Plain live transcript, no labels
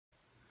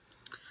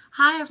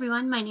Hi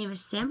everyone, my name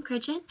is Sam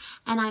Cridgen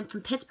and I'm from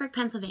Pittsburgh,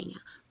 Pennsylvania.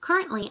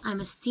 Currently, I'm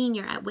a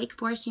senior at Wake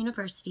Forest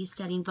University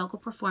studying vocal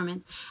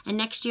performance, and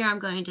next year I'm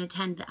going to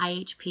attend the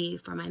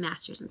IHP for my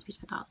master's in speech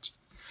pathology.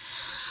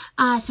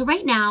 So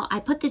right now,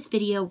 I put this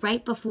video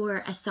right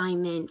before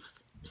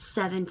assignments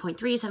 7.3,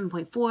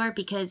 7.4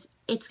 because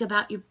it's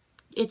about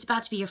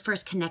to be your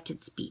first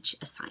connected speech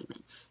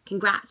assignment.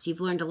 Congrats,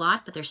 you've learned a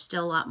lot, but there's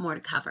still a lot more to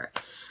cover.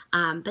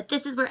 But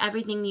this is where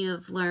everything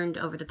you've learned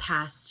over the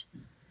past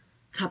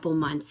couple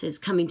months is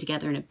coming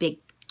together in a big,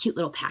 cute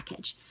little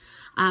package.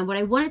 What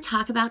I want to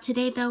talk about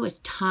today, though, is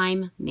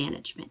time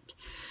management.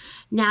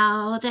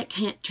 Now that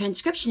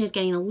transcription is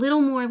getting a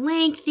little more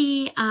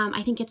lengthy,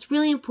 I think it's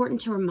really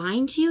important to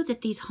remind you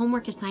that these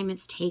homework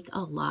assignments take a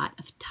lot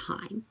of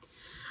time.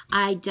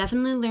 I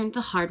definitely learned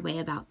the hard way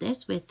about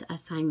this with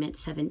assignment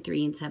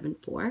 7.3 and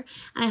 7.4,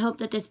 and I hope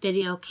that this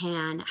video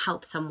can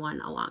help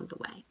someone along the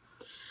way.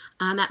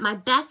 At my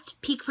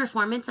best peak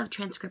performance of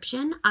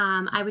transcription,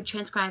 I would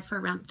transcribe for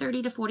around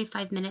 30 to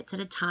 45 minutes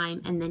at a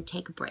time and then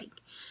take a break.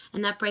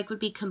 And that break would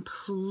be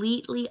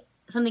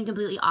something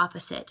completely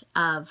opposite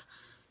of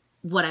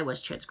what I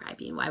was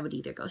transcribing. I would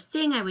either go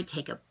sing, I would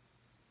take a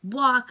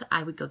walk,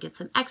 I would go get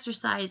some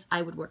exercise,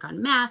 I would work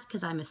on math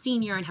because I'm a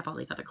senior and have all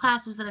these other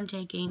classes that I'm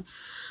taking.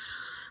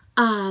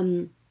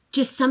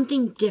 Just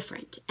something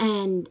different.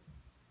 And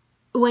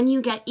when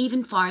you get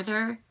even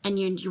farther and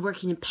you're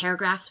working in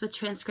paragraphs with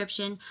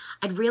transcription,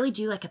 I'd really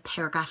do like a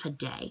paragraph a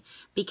day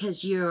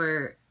because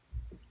you're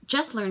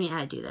just learning how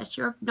to do this.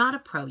 You're not a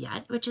pro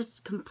yet, which is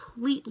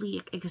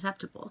completely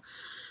acceptable.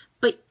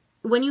 But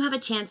when you have a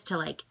chance to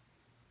like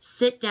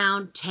sit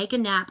down, take a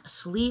nap,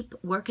 sleep,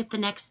 work it the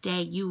next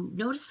day, you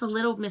notice the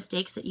little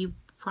mistakes that you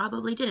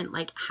probably didn't,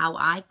 like how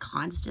I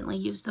constantly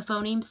use the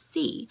phoneme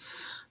C.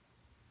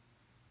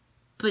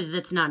 But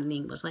that's not in the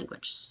English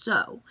language.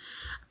 So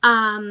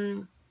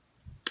that's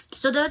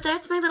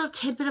my little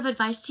tidbit of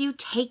advice to you.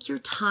 Take your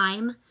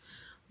time,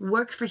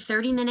 work for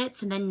 30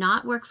 minutes and then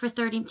not work for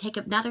 30, take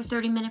another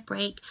 30-minute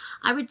break.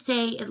 I would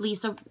say at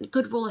least a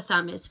good rule of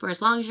thumb is for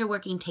as long as you're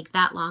working, take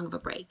that long of a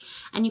break.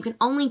 And you can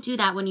only do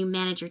that when you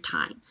manage your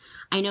time.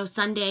 I know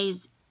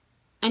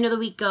the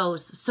week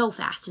goes so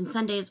fast, and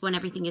Sundays when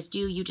everything is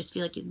due, you just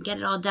feel like you can get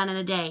it all done in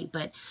a day,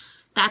 but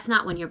that's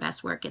not when your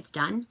best work gets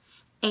done.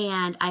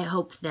 And I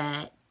hope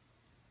that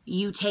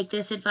you take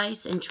this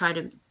advice and try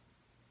to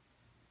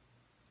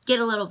get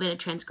a little bit of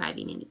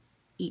transcribing in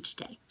each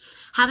day.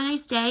 Have a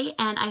nice day,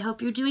 and I hope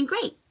you're doing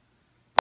great.